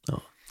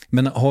 Ja.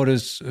 Men har du,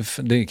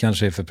 det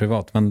kanske är för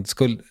privat, men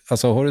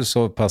har du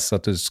så pass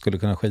att du skulle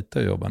kunna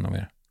skita i jobben och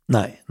mer?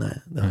 Nej,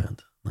 det har jag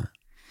inte. Nej.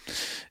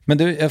 Men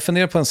du, jag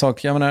funderar på en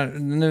sak. Jag menar,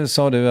 nu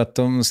sa du att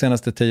de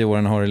senaste 10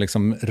 åren har det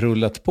liksom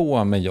rullat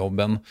på med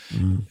jobben.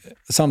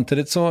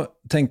 Samtidigt så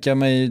tänker jag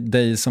mig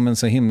dig som en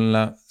så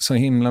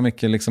himla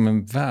mycket liksom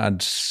en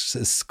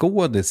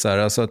världsskådis.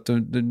 Alltså att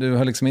du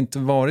har liksom inte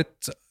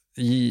varit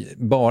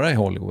bara i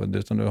Hollywood,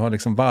 utan du har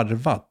liksom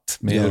varvat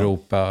med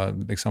Europa,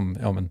 liksom,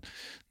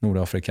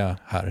 Nordafrika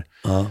här.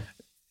 Ja.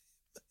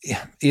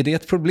 Är det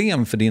ett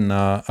problem för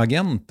dina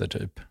agenter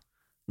typ?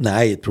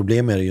 Nej, ett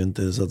problem är det ju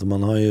inte. Så att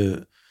man har ju,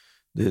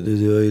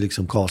 du har ju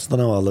liksom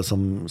kastarna och alla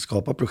som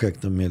skapar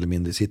projekten mer eller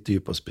mindre sitter ju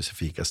på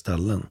specifika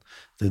ställen.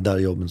 Det är där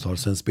jobben så har.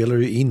 Sen spelar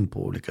du in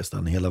på olika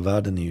ställen. Hela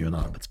världen är ju en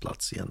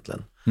arbetsplats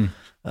egentligen.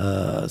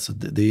 Så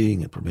det är ju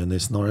inget problem. Det är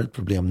snarare ett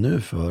problem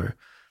nu för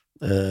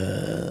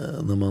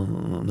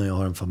när jag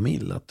har en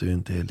familj, att du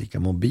inte är lika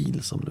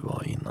mobil som du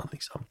var innan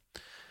liksom.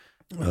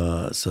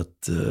 Så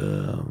att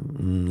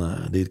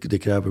nej, det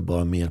kräver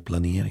bara mer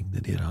planering.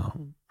 Det är det har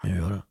med att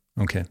göra.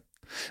 Okej.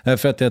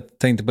 För att jag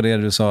tänkte på det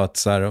du sa, att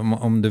så här,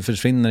 om du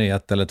försvinner i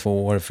 1 eller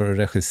 2 år för att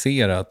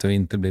regissera, att du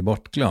inte blir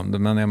bortglömd.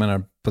 Men jag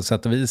menar, på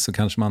sätt och vis så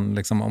kanske man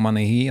liksom, om man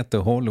är het i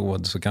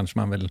Hollywood, så kanske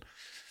man vill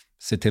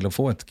se till att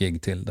få ett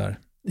gig till där.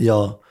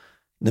 Ja,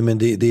 nej, men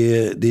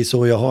det är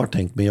så jag har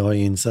tänkt, men jag har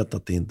insett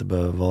att det inte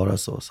behöver vara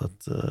så. Så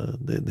att,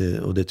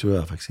 och det tror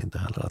jag faktiskt inte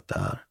heller att det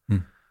är.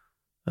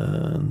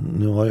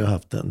 Nu har jag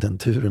haft den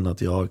turen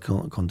att jag har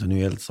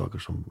kontinuerligt saker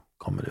som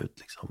kommer ut.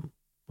 Liksom,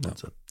 på något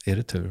sätt. Är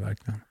det tur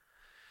verkligen?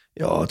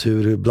 Ja,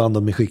 tur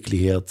blandad med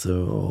skicklighet.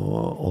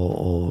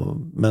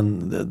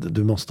 Men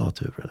du måste ha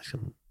tur.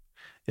 Liksom.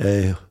 Jag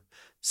är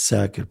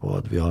säker på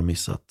att vi har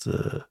missat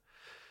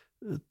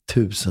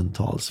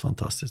tusentals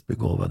fantastiskt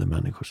begåvade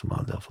människor som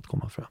aldrig har fått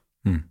komma fram.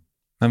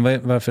 Men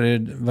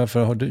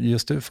varför har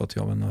just du fått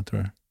jobben, tror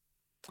du?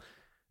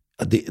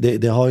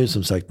 Det har ju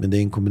som sagt, men det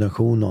är en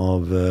kombination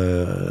av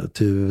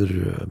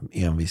tur,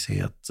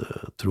 envishet,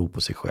 tro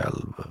på sig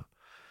själv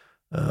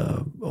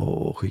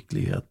och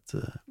skicklighet,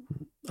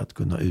 att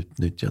kunna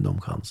utnyttja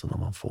de chanserna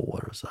man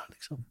får och så här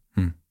liksom.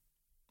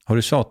 Har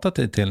du tjatat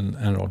dig till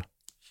en roll?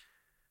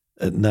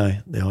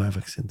 Nej, det har jag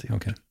faktiskt inte gjort.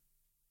 Okay.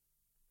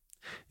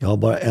 Jag har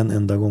bara en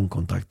enda gång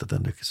kontaktat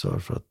en regissör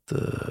för att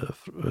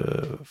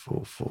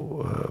få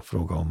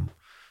fråga om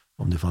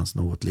det fanns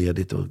något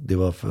ledigt, och det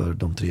var för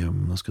de 3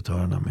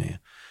 musketörerna med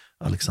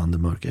Alexander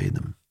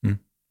Mörk-Eidem.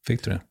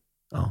 Fick du det?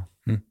 Ja.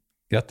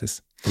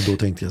 Grattis. Och då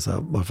tänkte jag så här,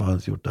 varför har jag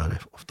inte gjort det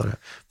här oftare?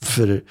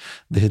 För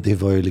det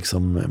var ju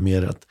liksom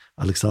mer att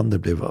Alexander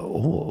blev,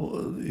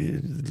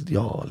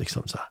 ja,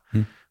 liksom så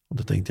här. Och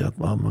då tänkte jag att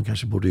man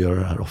kanske borde göra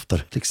det här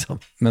oftare liksom.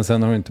 Men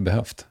sen har du inte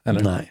behövt,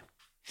 eller? Nej.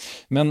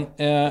 Men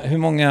hur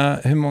många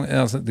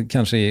alltså, det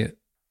kanske är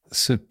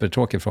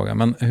supertråkig fråga,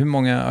 men hur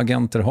många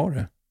agenter har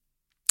du?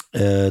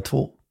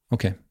 2.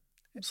 Okej.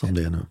 Som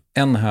det är nu.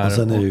 En här. Och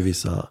sen är det ju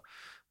vissa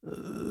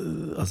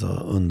alltså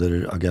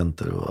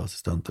underagenter och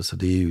assistenter, så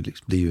det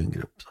är ju en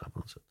grupp så här på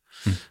något sätt.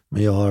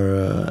 Men jag har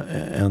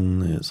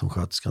en som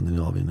sköter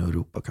Skandinavien och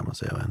Europa, kan man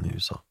säga, och en i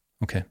USA.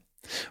 Okej.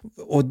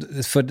 Och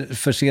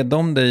förser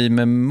de dig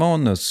med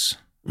manus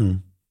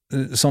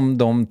som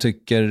de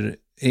tycker,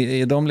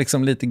 är de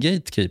liksom lite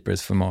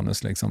gatekeepers för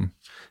manus liksom?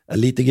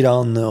 Lite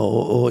grann,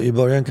 och i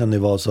början kan det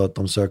vara så att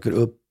de söker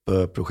upp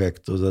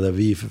projekt och där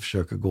vi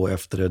försöker gå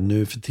efter det.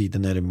 Nu för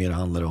tiden är det mer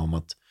handlar om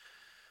att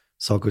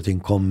saker och ting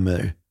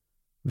kommer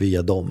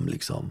via dem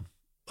liksom.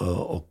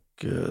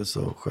 Och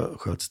så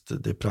sköts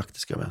det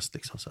praktiska mest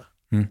liksom så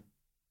här.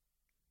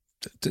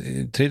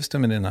 Trivs du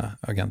med dina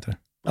agenter?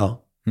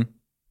 Ja.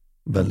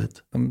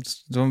 Väldigt.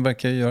 De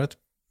verkar göra ett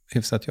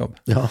hyfsat jobb.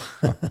 Ja.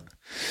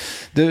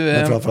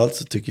 Men framförallt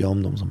så tycker jag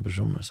om dem som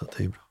personer, så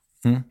det är bra.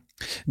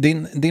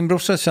 Din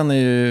brorsa känner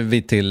ju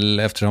vi till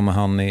eftersom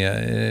han är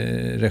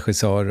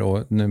regissör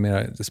och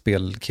numera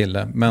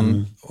spelkille.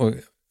 Men och,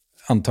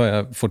 antar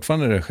jag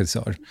fortfarande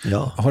regissör.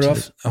 Ja,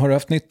 har du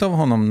haft nytta av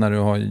honom när du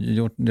har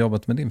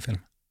jobbat med din film?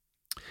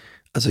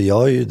 Alltså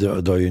jag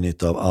drar ju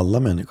nytta av alla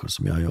människor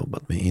som jag har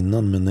jobbat med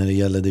innan. Men när det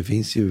gäller, det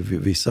finns ju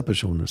vissa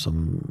personer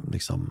som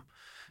liksom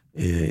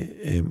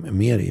är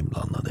mer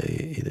inblandade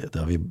i det.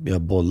 Där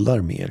jag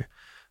bollar mer.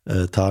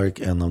 Tark,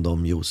 en av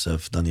dem,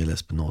 Josef, Daniel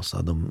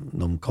Espinosa,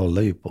 de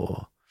kollar ju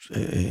på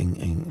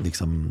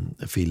liksom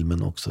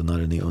filmen också när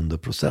den är under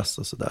process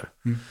och sådär.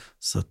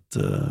 Så att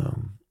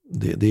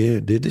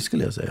Det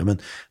skulle jag säga. Men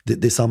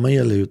det samma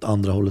gäller ju åt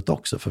andra hållet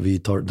också, för vi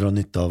drar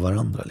nytta av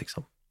varandra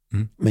liksom.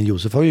 Men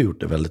Josef har ju gjort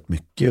det väldigt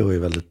mycket och är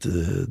väldigt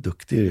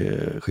duktig,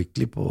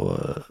 skicklig på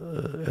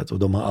och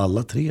de har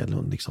alla tre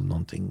liksom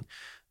någonting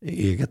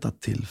eget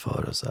att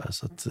tillföra så här.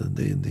 Så att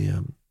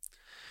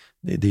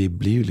det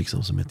blir ju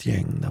liksom som ett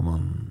gäng där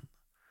man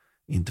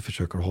inte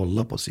försöker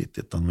hålla på sitt,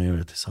 utan man gör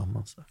det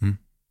tillsammans.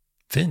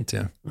 Fint,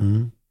 ja.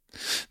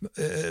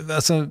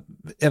 Alltså,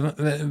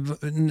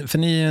 för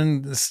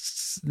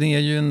ni är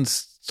ju en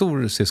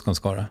stor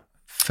syskonskara.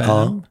 5?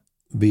 Ja,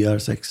 vi är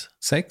 6.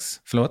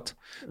 6, förlåt.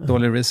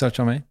 Dålig research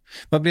av mig.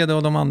 Vad blev det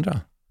av de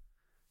andra?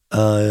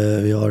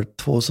 Vi har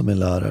 2 som är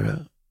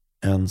lärare,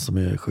 en som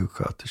är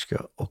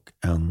sjuksköterska och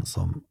en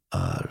som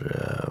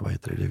är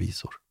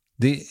revisor.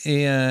 Det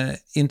är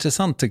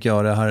intressant tycker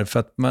jag det här, för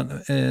att man,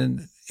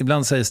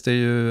 ibland sägs det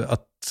ju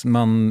att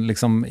man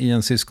liksom i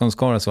en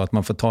syskonskara så att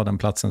man får ta den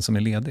platsen som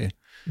är ledig.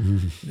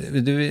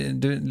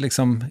 Du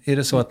liksom, är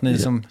det så att ni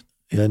som...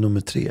 Jag är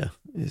nummer 3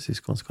 i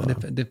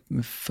syskonskaran.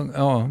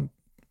 Ja,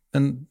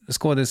 men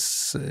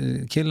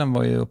skådiskillen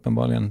var ju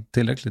uppenbarligen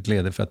tillräckligt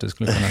ledig för att du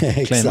skulle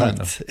kunna claima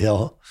den. Exakt,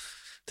 ja.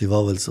 Det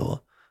var väl så.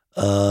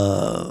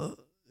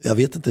 Jag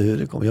vet inte hur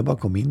det kom. Jag bara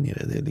kom in i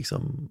det. Det är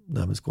liksom, det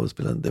här med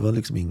skådespelaren. Det var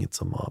liksom inget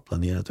som var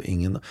planerat och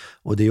ingen.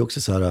 Och det är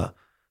också så här,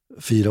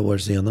 4 år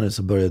senare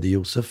så började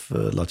Josef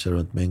latcha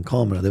runt med en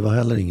kamera. Det var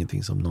heller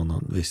ingenting som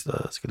någon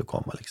visste skulle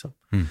komma liksom.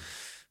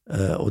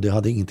 Och det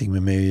hade ingenting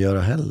med mig att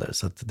göra heller.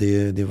 Så att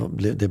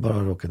det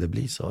bara råkade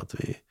bli så att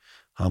vi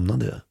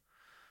hamnade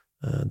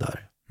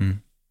där.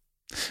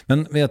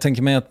 Men jag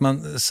tänker mig att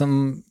man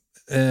som...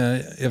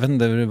 jag vet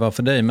inte hur det var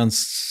för dig, men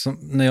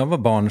när jag var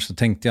barn så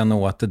tänkte jag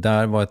nog att det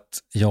där var ett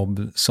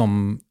jobb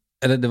som...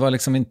 Eller det var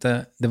liksom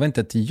inte... Det var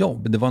inte ett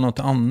jobb, det var något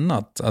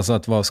annat. Alltså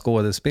att vara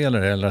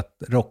skådespelare eller att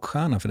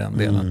rockstjärna för den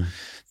delen.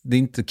 Det är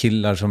inte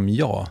killar som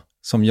jag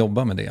som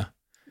jobbar med det.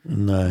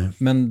 Nej.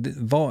 Men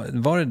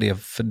var det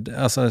det för...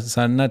 Alltså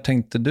så här, när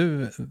tänkte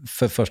du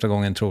för första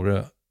gången, tror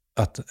du,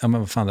 att ja, men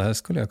vad fan, det här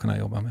skulle jag kunna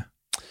jobba med?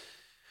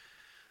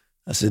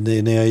 Alltså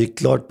när jag gick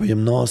klart på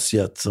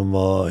gymnasiet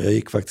jag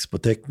gick faktiskt på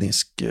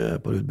teknisk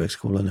på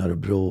Rudbecksskolan i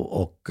Örebro,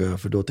 och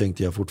för då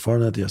tänkte jag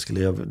fortfarande att jag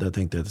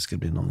skulle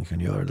bli någon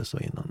ingenjör eller så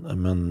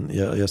innan. Men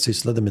jag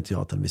sysslade med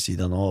teatern vid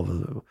sidan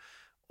av,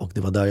 och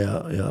det var där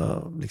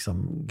jag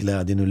liksom,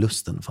 glädjen och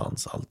lusten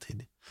fanns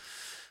alltid.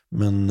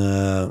 Men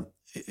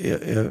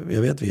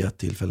jag vet vid ett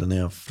tillfälle när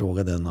jag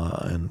frågade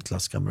en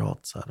klasskamrat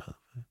så här,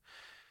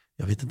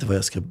 jag vet inte vad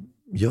jag ska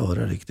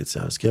göra riktigt, så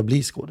här, ska jag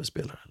bli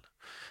skådespelare eller?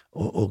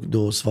 Och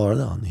då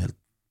svarade han helt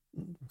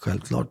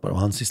självklart bara, och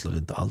han sysslade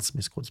inte alls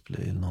med skådespel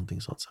eller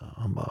någonting sånt. Så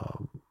han bara,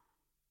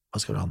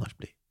 vad ska du annars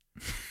bli?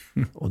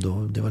 Och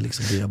då, det var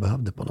liksom det jag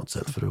behövde på något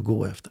sätt för att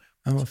gå efter det.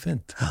 Ja, vad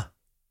fint. Ja.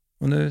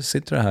 Och nu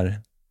sitter du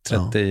här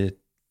 30,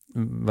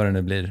 vad det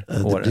nu blir,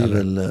 år. Det blir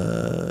väl,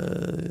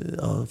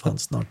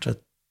 snart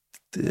 30,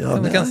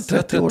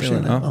 30 år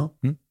sedan. Ja.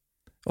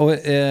 Och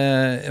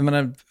jag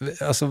menar,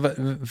 alltså,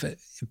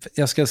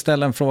 jag ska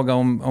ställa en fråga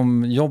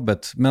om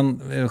jobbet, men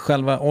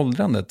själva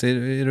åldrandet,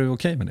 är du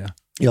okej med det?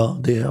 Ja,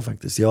 det är jag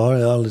faktiskt. Jag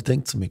har aldrig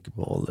tänkt så mycket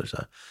på ålder så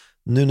här.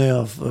 Nu när jag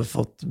har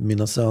fått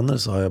mina söner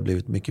så har jag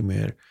blivit mycket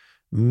mer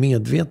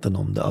medveten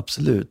om det,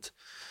 absolut.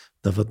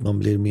 Därför att man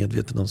blir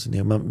medveten om sin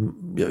egen...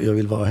 Jag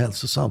vill vara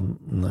hälsosam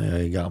när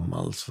jag är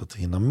gammal för att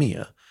hinna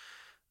med.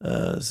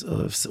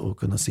 Och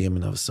kunna se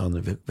mina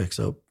söner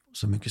växa upp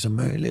så mycket som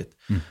möjligt.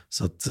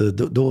 Så att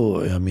då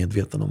är jag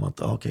medveten om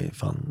att okej,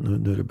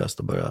 nu är det bäst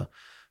att börja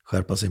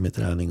skärpa sig med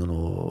träningen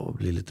och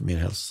bli lite mer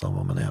hälsosam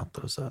vad man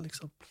äter och så här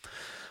liksom.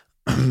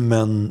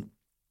 Men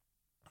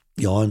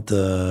jag har inte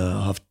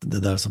haft det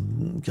där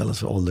som kallas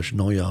för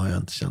åldersnoja, har jag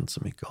inte känt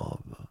så mycket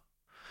av.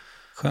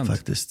 Skönt.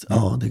 Faktiskt.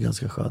 Ja, det är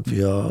ganska skönt. För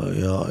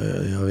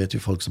jag vet ju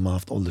folk som har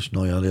haft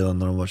åldersnoja redan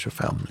när de var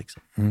 25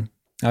 liksom.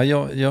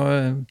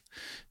 Ja,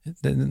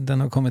 den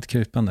har kommit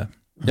krypande.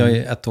 Jag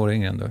är 1 år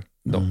yngre än du,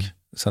 dock.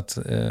 Så att,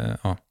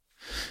 ja.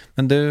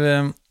 Men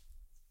du,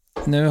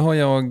 nu har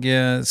jag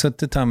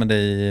suttit här med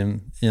dig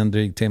i en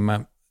dryg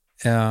timme.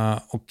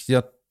 Och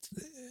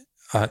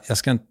jag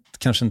ska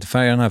kanske inte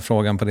färga den här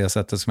frågan på det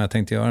sättet som jag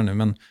tänkte göra nu.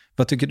 Men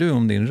vad tycker du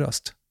om din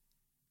röst?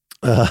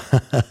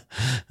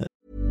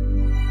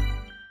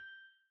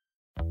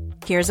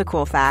 Here's a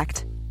cool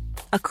fact.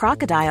 A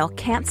crocodile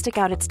can't stick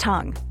out its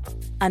tongue.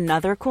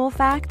 Another cool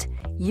fact,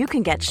 you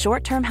can get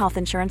short-term health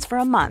insurance for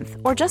a month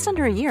or just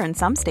under a year in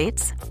some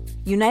states.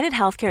 United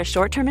Healthcare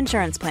short-term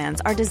insurance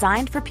plans are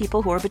designed for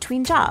people who are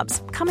between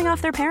jobs, coming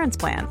off their parents'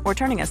 plan, or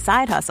turning a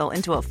side hustle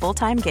into a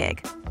full-time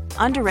gig.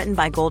 Underwritten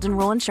by Golden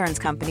Rule Insurance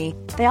Company,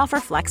 they offer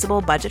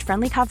flexible,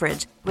 budget-friendly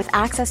coverage with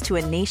access to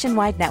a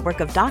nationwide network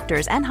of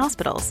doctors and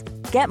hospitals.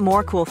 Get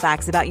more cool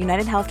facts about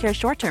United Healthcare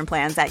short-term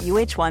plans at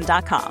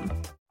uh1.com.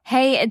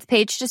 Hey, it's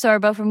Paige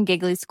DeSorbo from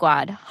Giggly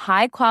Squad.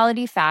 High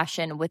quality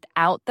fashion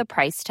without the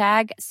price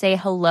tag. Say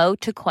hello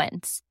to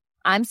Quince.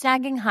 I'm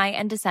snagging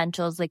high-end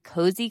essentials like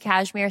cozy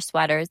cashmere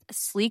sweaters,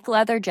 sleek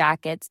leather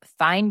jackets,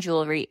 fine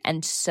jewelry,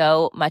 and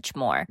so much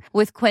more.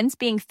 With Quince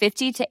being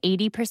 50 to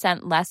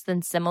 80% less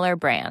than similar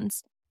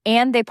brands.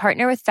 And they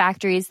partner with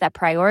factories that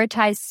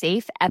prioritize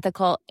safe,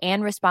 ethical,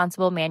 and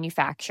responsible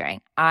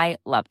manufacturing. I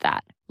love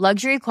that.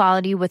 Luxury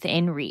quality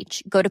within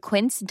reach. Go to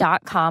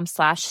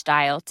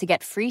quince.com/style to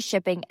get free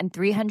shipping and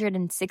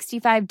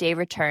 365-day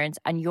returns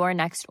on your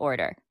next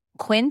order.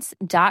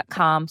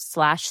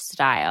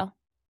 Quince.com/style.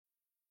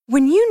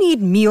 When you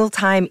need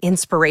mealtime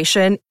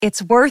inspiration,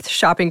 it's worth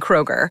shopping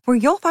Kroger, where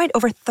you'll find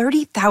over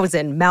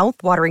 30,000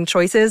 mouth-watering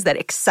choices that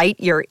excite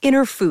your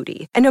inner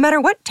foodie. And no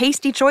matter what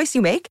tasty choice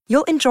you make,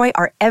 you'll enjoy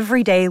our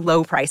everyday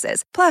low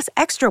prices, plus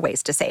extra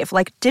ways to save,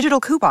 like digital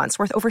coupons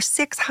worth over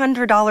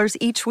 $600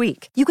 each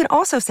week. You can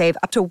also save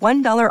up to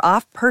 $1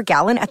 off per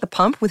gallon at the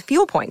pump with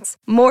fuel points.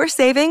 More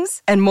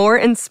savings and more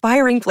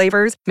inspiring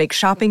flavors make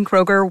shopping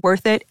Kroger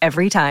worth it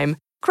every time.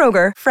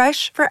 Kroger,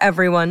 fresh for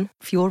everyone.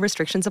 Fuel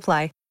restrictions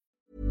apply.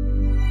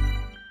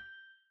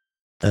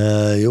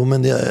 Jo,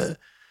 men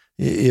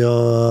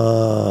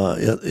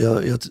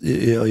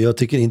jag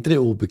tycker inte det är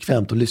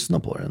obekvämt att lyssna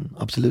på den.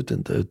 Absolut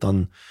inte.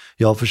 Utan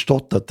jag har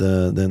förstått att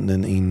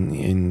den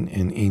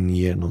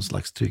inger någon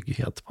slags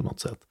trygghet på något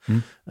sätt.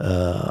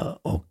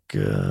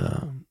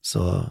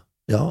 Så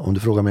ja, om du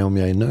frågar mig om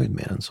jag är nöjd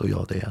med den, så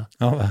ja, det är jag.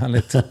 Ja, vad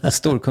härligt.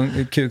 Stor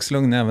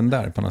kukslugn även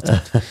där på något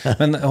sätt.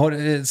 Men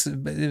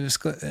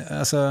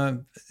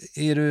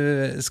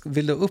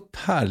vill du upp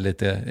här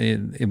lite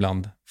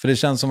ibland? För det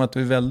känns som att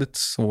du är väldigt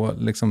så,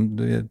 liksom,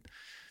 du är...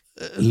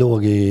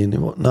 Låg i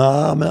nivå.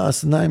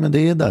 Nej, men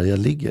det är där jag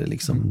ligger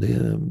liksom.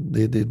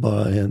 Det är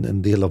bara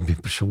en del av min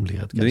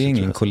personlighet. Du är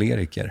ingen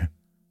koleriker?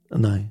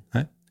 Nej.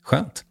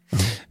 Skönt.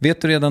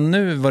 Vet du redan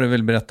nu vad du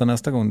vill berätta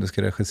nästa gång du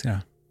ska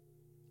regissera?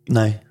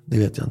 Nej, det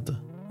vet jag inte.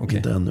 Okay.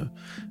 Inte ännu.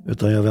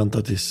 Utan jag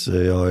väntar tills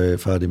jag är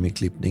färdig med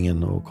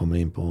klippningen och kommer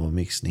in på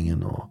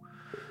mixningen och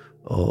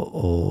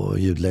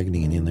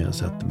ljudläggningen innan jag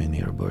sätter mig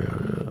ner och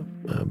börjar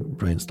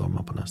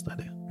brainstorma på nästa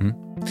idé.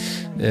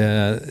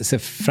 Ser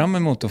fram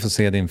emot att få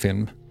se din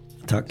film.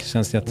 Tack.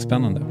 Känns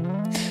jättespännande.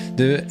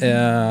 Du,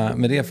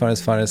 med det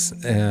Fares,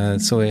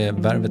 så är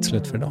värvet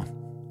slut för idag.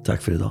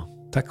 Tack för idag.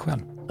 Tack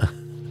själv.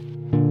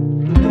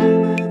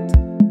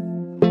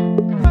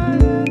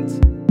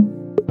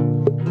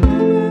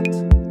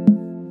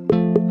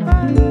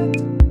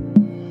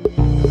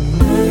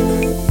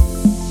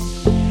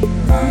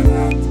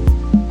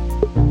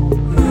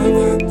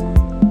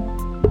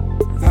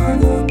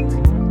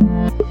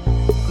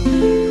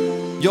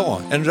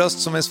 Ja, en röst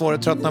som är svår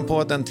att tröttna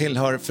på, den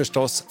tillhör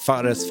förstås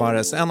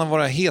Fares, en av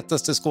våra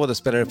hetaste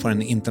skådespelare på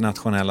den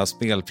internationella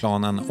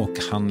spelplanen, och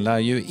han lär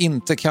ju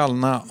inte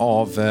kallna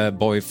av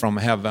Boy from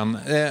Heaven.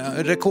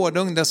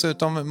 Rekordung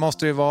dessutom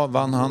måste det vara,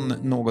 vann han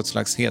något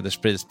slags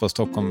hederspris på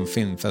Stockholm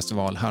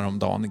Filmfestival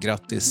häromdagen.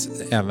 Grattis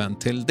även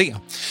till det.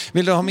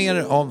 Vill du ha mer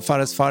av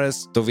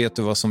Fares, då vet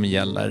du vad som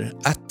gäller.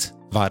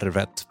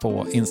 Varvet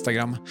på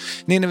Instagram.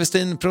 Ninni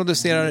Westin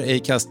producerar,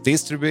 Acast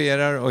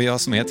distribuerar och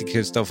jag som heter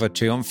Kristoffer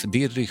Triumf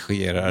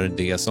dirigerar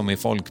det som i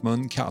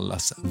folkmun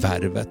kallas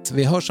Värvet.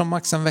 Vi hörs om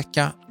max en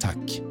vecka.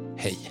 Tack,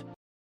 hej!